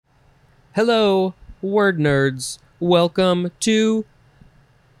Hello, word nerds. Welcome to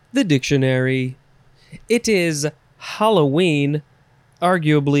the dictionary. It is Halloween,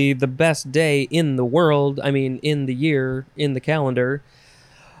 arguably the best day in the world. I mean, in the year, in the calendar.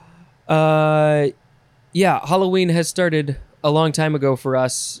 Uh, yeah, Halloween has started a long time ago for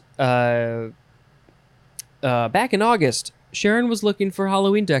us. Back in August, Sharon was looking for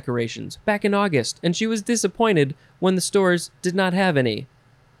Halloween decorations back in August, and she was disappointed when the stores did not have any.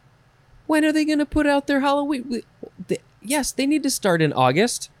 When are they going to put out their Halloween? Yes, they need to start in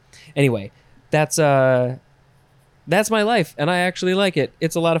August. Anyway, that's my life, and I actually like it.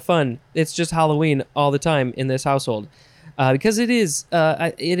 It's a lot of fun. It's just Halloween all the time in this household, because it is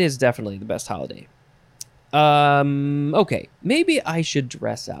definitely the best holiday. Okay, maybe I should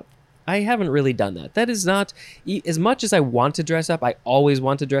dress up. I haven't really done that. That is not, as much as I want to dress up, I always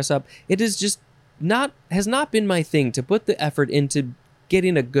want to dress up. It is just has not been my thing to put the effort into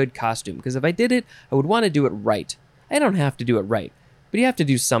getting a good costume, because if I did it, I would want to do it right. I don't have to do it right, but you have to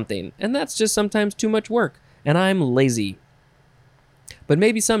do something, and that's just sometimes too much work, and I'm lazy. But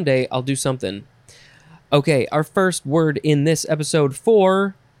maybe someday I'll do something. Okay, our first word in this episode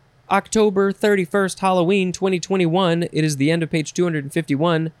for October 31st, Halloween 2021. It is the end of page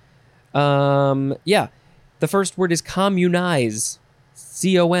 251. The first word is communise.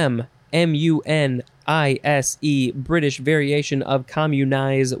 C-O-M-M-U-N-I-S-E, British variation of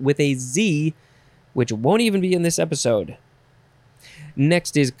communise with a Z, which won't even be in this episode.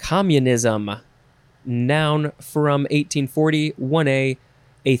 Next is communism. Noun from 1840, 1A,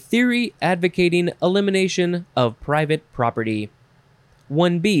 a theory advocating elimination of private property.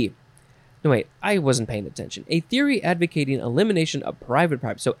 1B. No, wait, I wasn't paying attention. A theory advocating elimination of private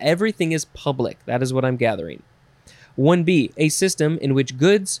property. So everything is public. That is what I'm gathering. 1B, a system in which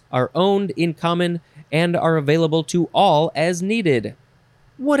goods are owned in common and are available to all as needed.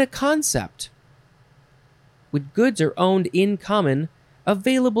 What a concept. With goods are owned in common,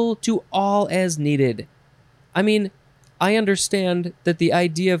 available to all as needed. I mean, I understand that the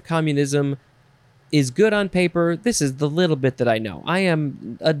idea of communism is good on paper. This is the little bit that I know. I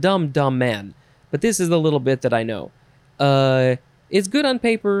am a dumb man, but this is the little bit that I know. It's good on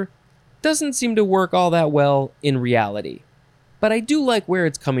paper, doesn't seem to work all that well in reality. But I do like where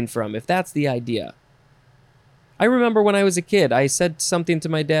it's coming from, if that's the idea. I remember when I was a kid, I said something to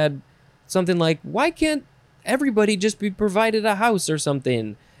my dad, something like, why can't everybody just be provided a house or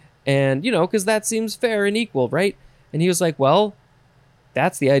something? And, because that seems fair and equal, right? And he was like, well,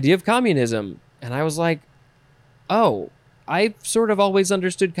 that's the idea of communism. And I was like, oh, I've sort of always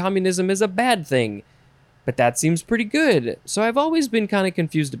understood communism as a bad thing, but that seems pretty good. So I've always been kind of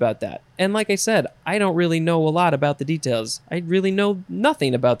confused about that. And like I said, I don't really know a lot about the details. I really know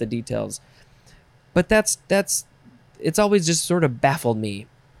nothing about the details. But it's always just sort of baffled me.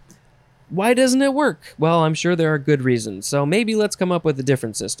 Why doesn't it work? Well, I'm sure there are good reasons. So maybe let's come up with a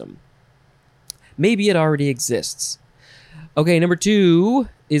different system. Maybe it already exists. Okay, number 2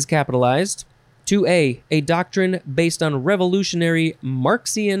 is capitalized. 2A, a doctrine based on revolutionary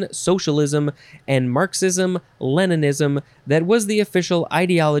Marxian socialism and Marxism-Leninism that was the official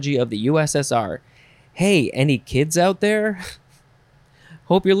ideology of the USSR. Hey, any kids out there?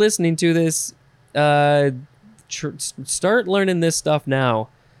 Hope you're listening to this. Start learning this stuff now,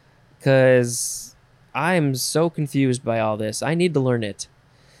 because I'm so confused by all this. I need to learn it.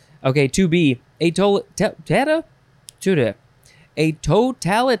 Okay, 2B, a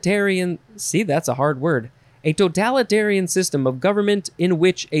totalitarian, see, that's a hard word. A totalitarian system of government in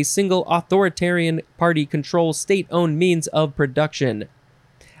which a single authoritarian party controls state-owned means of production.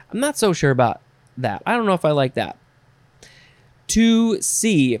 I'm not so sure about that. I don't know if I like that.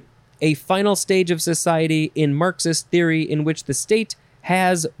 2C, a final stage of society in Marxist theory in which the state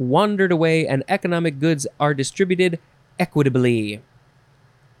has wandered away and economic goods are distributed equitably.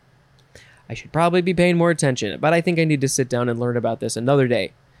 I should probably be paying more attention, but I think I need to sit down and learn about this another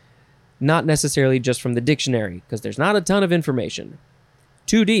day. Not necessarily just from the dictionary, because there's not a ton of information.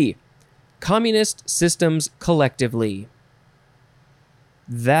 2D, communist systems collectively.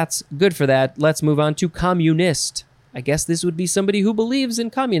 That's good for that. Let's move on to communist. I guess this would be somebody who believes in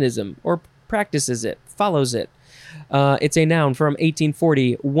communism, or practices it, follows it. It's a noun from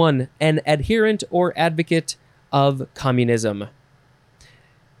 1840. 1, an adherent or advocate of communism.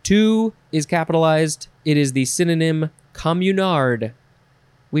 2 is capitalized. It is the synonym communard.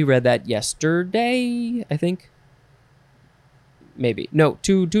 We read that yesterday, I think. Maybe. No,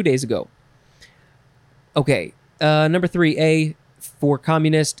 two days ago. Okay. Number 3A, for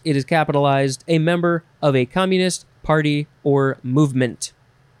communist, it is capitalized. A member of a communist party or movement.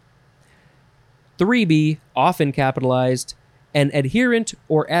 3B, often capitalized. an adherent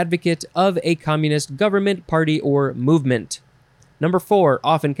or advocate of a communist government, party, or movement. Number 4,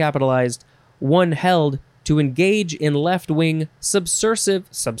 often capitalized, one held to engage in left-wing, subversive,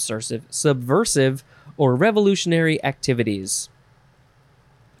 or revolutionary activities.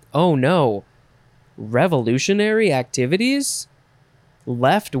 Oh no. Revolutionary activities?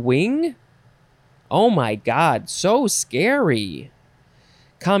 Left-wing? Oh my god, so scary.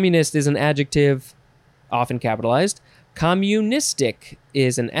 Communist is an adjective, often capitalized. Communistic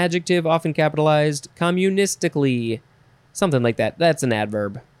is an adjective, often capitalized. Communistically, something like that. That's an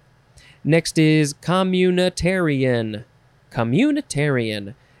adverb. Next is communitarian.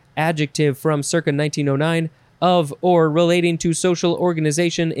 Communitarian, adjective from circa 1909, of or relating to social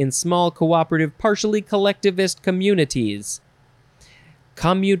organization in small cooperative, partially collectivist communities.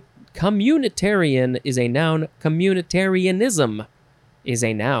 Communitarian is a noun. Communitarianism is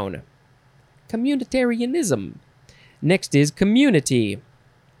a noun. Communitarianism. Next is community.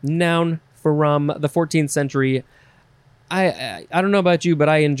 Noun from the 14th century. I don't know about you, but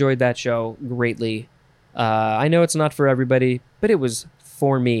I enjoyed that show greatly. I know it's not for everybody, but it was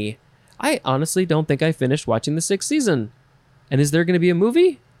for me. I honestly don't think I finished watching the 6th season. And is there going to be a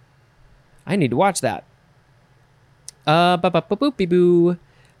movie? I need to watch that.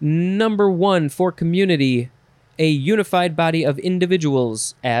 Number 1 for community. A unified body of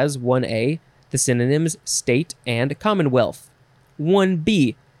individuals as 1A, the synonyms state and commonwealth.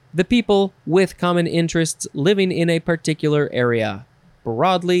 1B, the people with common interests living in a particular area.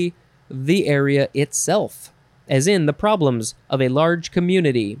 Broadly, the area itself, as in the problems of a large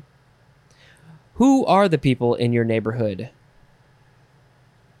community. Who are the people in your neighborhood?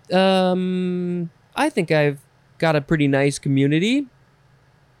 I think I've got a pretty nice community.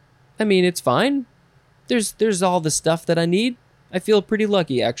 I mean, it's fine. There's all the stuff that I need. I feel pretty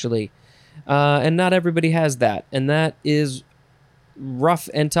lucky, actually. And not everybody has that. And that is rough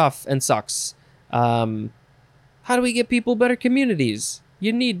and tough and sucks. How do we get people better communities?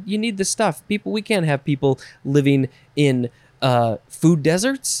 You need the stuff. We can't have people living in food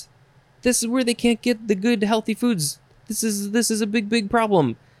deserts. This is where they can't get the good, healthy foods. This is a big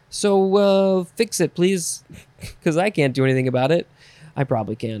problem. So fix it, please. Because I can't do anything about it. I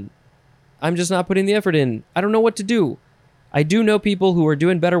probably can. I'm just not putting the effort in. I don't know what to do. I do know people who are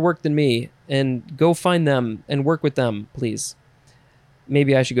doing better work than me, and go find them and work with them, please.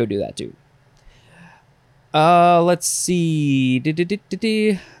 Maybe I should go do that too. Let's see. We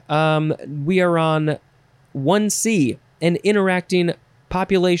are on 1C, an interacting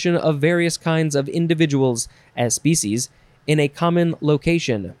population of various kinds of individuals as species in a common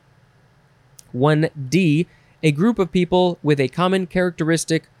location. 1D, a group of people with a common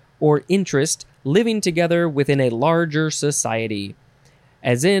characteristic or interest living together within a larger society,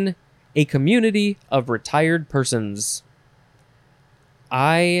 as in a community of retired persons.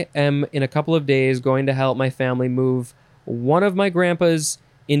 I am in a couple of days going to help my family move one of my grandpas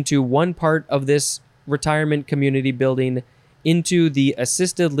into one part of this retirement community building into the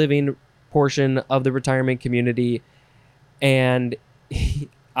assisted living portion of the retirement community. And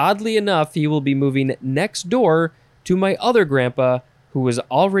oddly enough, he will be moving next door to my other grandpa who was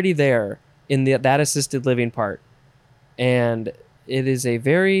already there in that assisted living part. And it is a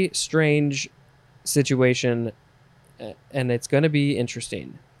very strange situation, and it's going to be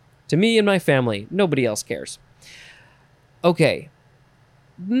interesting. To me and my family, nobody else cares. Okay.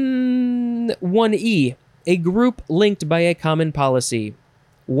 1E, a group linked by a common policy.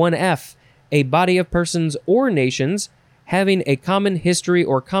 1F, a body of persons or nations having a common history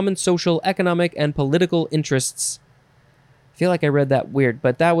or common social, economic, and political interests. I feel like I read that weird,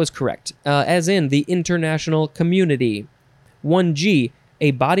 but that was correct. As in the international community. 1G,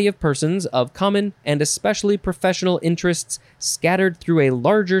 a body of persons of common and especially professional interests scattered through a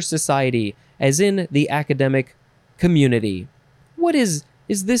larger society, as in the academic community. What is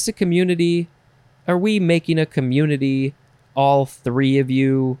this a community? Are we making a community? All 3 of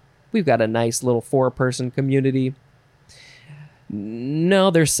you? We've got a nice little 4-person community. No,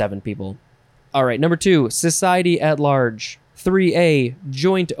 there's 7 people. All right, number 2, society at large. 3A,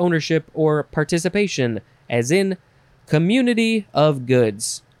 joint ownership or participation, as in community of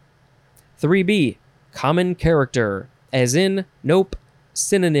goods. 3B, common character, as in, nope,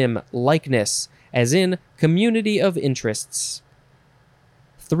 synonym, likeness, as in community of interests.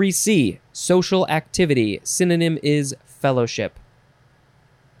 3C, social activity, synonym is fellowship.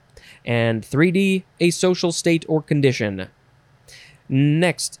 And 3D, a social state or condition.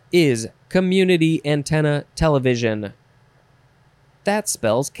 Next is community antenna television. That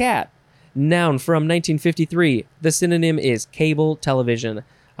spells cat. Noun from 1953. The synonym is cable television.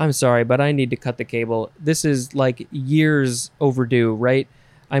 I'm sorry, but I need to cut the cable. This is like years overdue, right?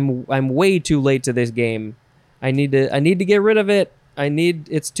 I'm way too late to this game. I need to get rid of it.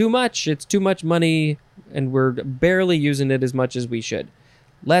 It's too much. It's too much money, and we're barely using it as much as we should.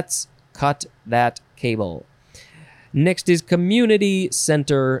 Let's cut that cable. Next is community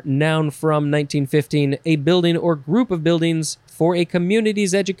center, noun from 1915, a building or group of buildings for a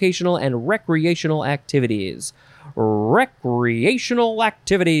community's educational and recreational activities. Recreational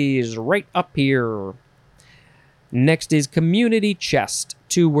activities, right up here. Next is community chest,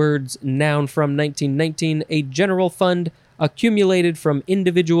 2 words, noun from 1919, a general fund accumulated from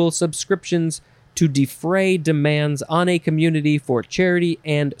individual subscriptions to defray demands on a community for charity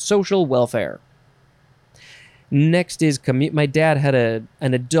and social welfare. Next is my dad had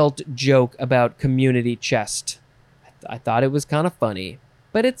an adult joke about community chest. I thought it was kind of funny,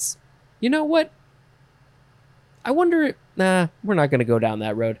 but it's, you know what? I wonder. Nah, we're not going to go down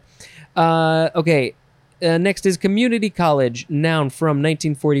that road. Okay. Next is community college, noun from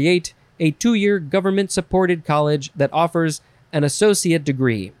 1948, a 2-year government-supported college that offers an associate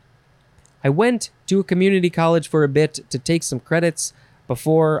degree. I went to a community college for a bit to take some credits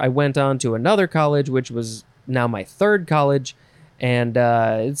before I went on to another college, which was now my 3rd college, and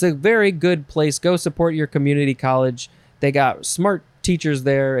it's a very good place. Go support your community college. They got smart teachers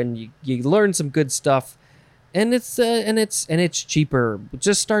there, and you learn some good stuff, and it's cheaper.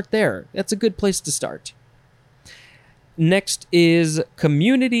 Just start there. That's a good place to start. Next is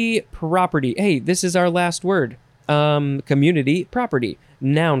community property. Hey, this is our last word. Community property,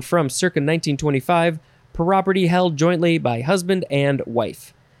 noun from circa 1925, property held jointly by husband and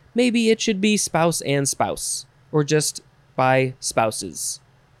wife. Maybe it should be spouse and spouse, or just by spouses.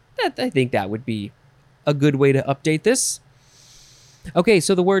 I think that would be a good way to update this. Okay,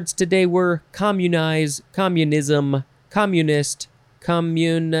 so the words today were communise, communism, communist,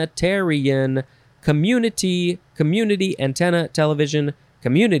 communitarian, community, community antenna television,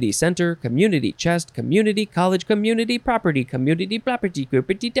 community center, community chest, community college, community property,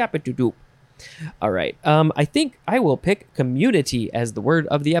 doop. All right. I think I will pick community as the word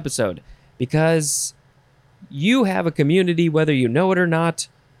of the episode because you have a community whether you know it or not.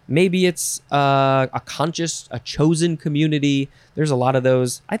 Maybe it's a chosen community. There's a lot of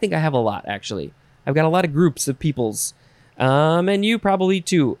those. I think I have a lot, actually. I've got a lot of groups of peoples. And you probably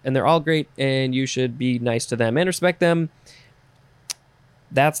too. And they're all great, and you should be nice to them and respect them.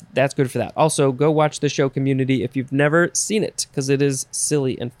 That's good for that. Also, go watch the show Community if you've never seen it, because it is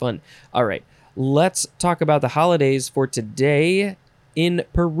silly and fun. All right, let's talk about the holidays for today. In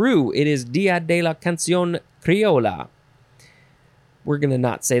Peru, it is Dia de la Canción Criolla. We're going to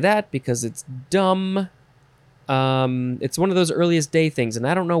not say that because it's dumb. It's one of those earliest day things, and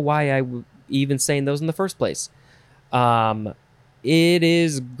I don't know why I even saying those in the first place. It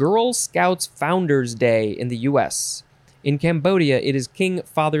is Girl Scouts Founders Day in the U.S., in Cambodia, it is King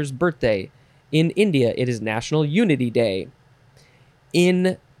Father's birthday. In India, it is National Unity Day.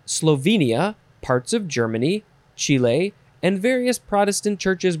 In Slovenia, parts of Germany, Chile, and various Protestant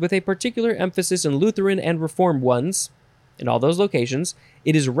churches with a particular emphasis in Lutheran and Reformed ones, in all those locations,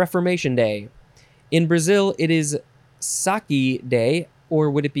 it is Reformation Day. In Brazil, it is Saki Day,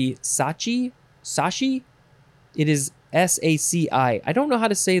 or would it be Sachi? Sashi? It is S-A-C-I. I don't know how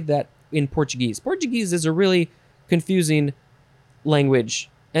to say that in Portuguese. Portuguese is a really confusing language,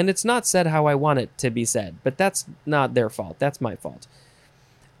 and it's not said how I want it to be said, but that's not their fault. That's my fault.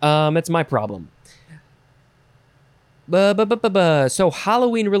 It's my problem. So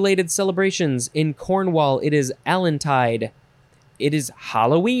Halloween-related celebrations in Cornwall, it is Allantide. It is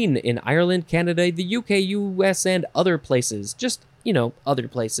Halloween in Ireland, Canada, the UK, US, and other places. Just, other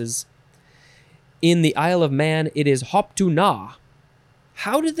places. In the Isle of Man, it is Hop to Na.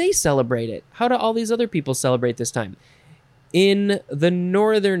 How do they celebrate it? How do all these other people celebrate this time? In the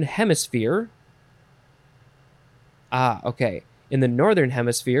Northern Hemisphere... okay. In the Northern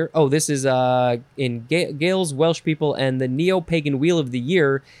Hemisphere... Oh, this is in Gaels, Welsh people, and the Neo-Pagan Wheel of the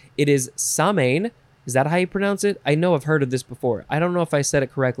Year. It is Samhain. Is that how you pronounce it? I know I've heard of this before. I don't know if I said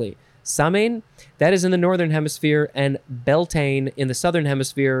it correctly. Samhain, that is in the Northern Hemisphere, and Beltane in the Southern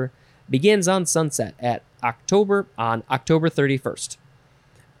Hemisphere begins on sunset on October 31st.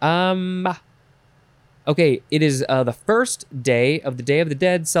 Okay, it is the first day of the Day of the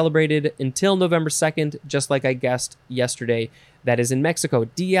Dead, celebrated until November 2nd, just like I guessed yesterday. That is in Mexico,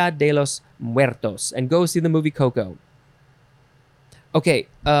 Dia de los Muertos. And go see the movie Coco. Okay,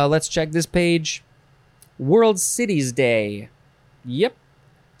 let's check this page. World Cities Day. Yep.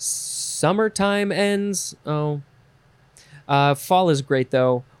 Summertime ends. Oh. Fall is great,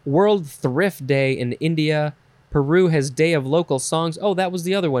 though. World Thrift Day in India. Peru has Day of Local Songs. Oh, that was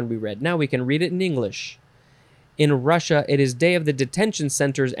the other one we read. Now we can read it in English. In Russia, it is Day of the Detention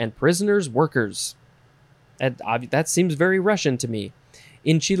Centers and Prisoners' Workers. That seems very Russian to me.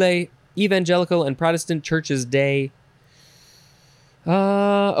 In Chile, Evangelical and Protestant Churches Day.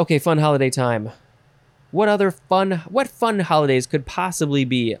 Okay, fun holiday time. What fun holidays could possibly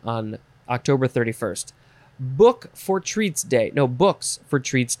be on October 31st? Books for Treats Day.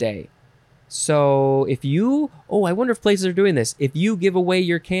 So I wonder if places are doing this. If you give away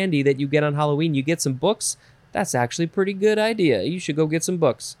your candy that you get on Halloween, you get some books. That's actually a pretty good idea. You should go get some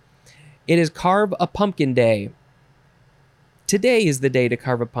books. It is Carve a Pumpkin Day. Today is the day to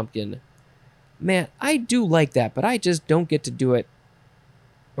carve a pumpkin. Man, I do like that, but I just don't get to do it.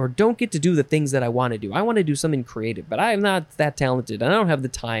 Or don't get to do the things that I want to do. I want to do something creative, but I am not that talented. I don't have the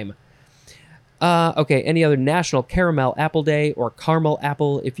time. Okay, any other National Caramel Apple Day or Caramel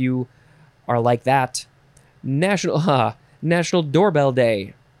Apple if you are like that. National Doorbell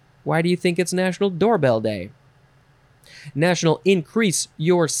Day. Why do you think it's National Doorbell Day? National Increase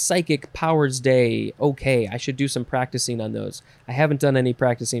Your Psychic Powers Day. Okay, I should do some practicing on those. I haven't done any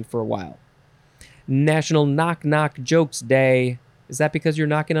practicing for a while. National Knock Knock Jokes Day. Is that because you're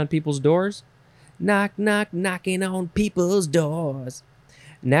knocking on people's doors? Knock, knock, knocking on people's doors.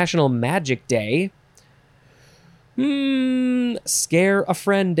 National Magic Day. Scare a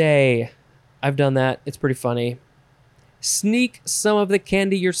Friend Day. I've done that. It's pretty funny. Sneak some of the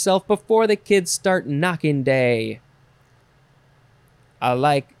candy yourself before the kids start knocking Day. I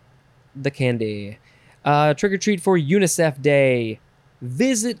like the candy. Trick or Treat for UNICEF Day.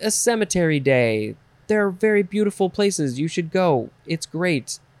 Visit a Cemetery Day. They're very beautiful places. You should go. It's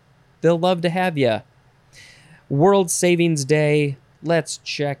great. They'll love to have you. World Savings Day. Let's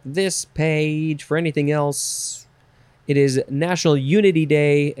check this page for anything else. It is National Unity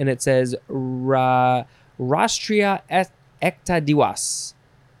Day, and it says Rashtriya Ekta Diwas.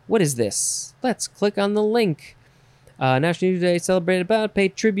 What is this? Let's click on the link. National Unity Day celebrated about pay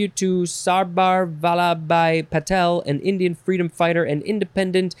tribute to Sardar Vallabhbhai Patel, an Indian freedom fighter and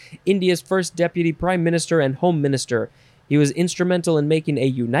independent India's first deputy prime minister and home minister. He was instrumental in making a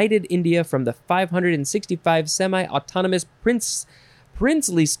united India from the 565 semi-autonomous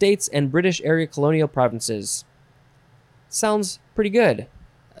princely states and British area colonial provinces. Sounds pretty good.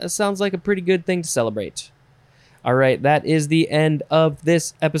 Sounds like a pretty good thing to celebrate. All right, that is the end of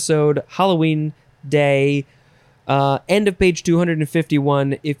this episode, Halloween Day. End of page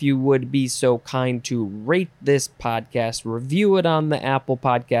 251. If you would be so kind to rate this podcast, review it on the Apple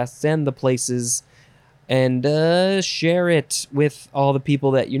Podcasts and the places, and share it with all the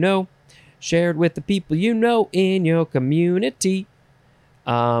people that you know. Share it with the people you know in your community.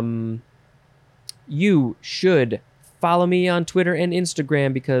 You should follow me on Twitter and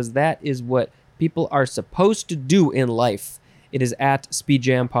Instagram because that is what people are supposed to do in life. It is at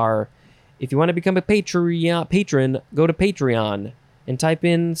SpeedJamPar. If you want to become a patron, go to Patreon and type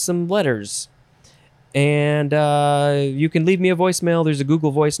in some letters. And you can leave me a voicemail. There's a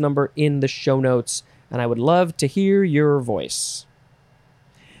Google Voice number in the show notes, and I would love to hear your voice.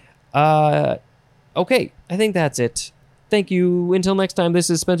 Okay, I think that's it. Thank you. Until next time, this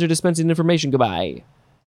is Spencer dispensing information. Goodbye.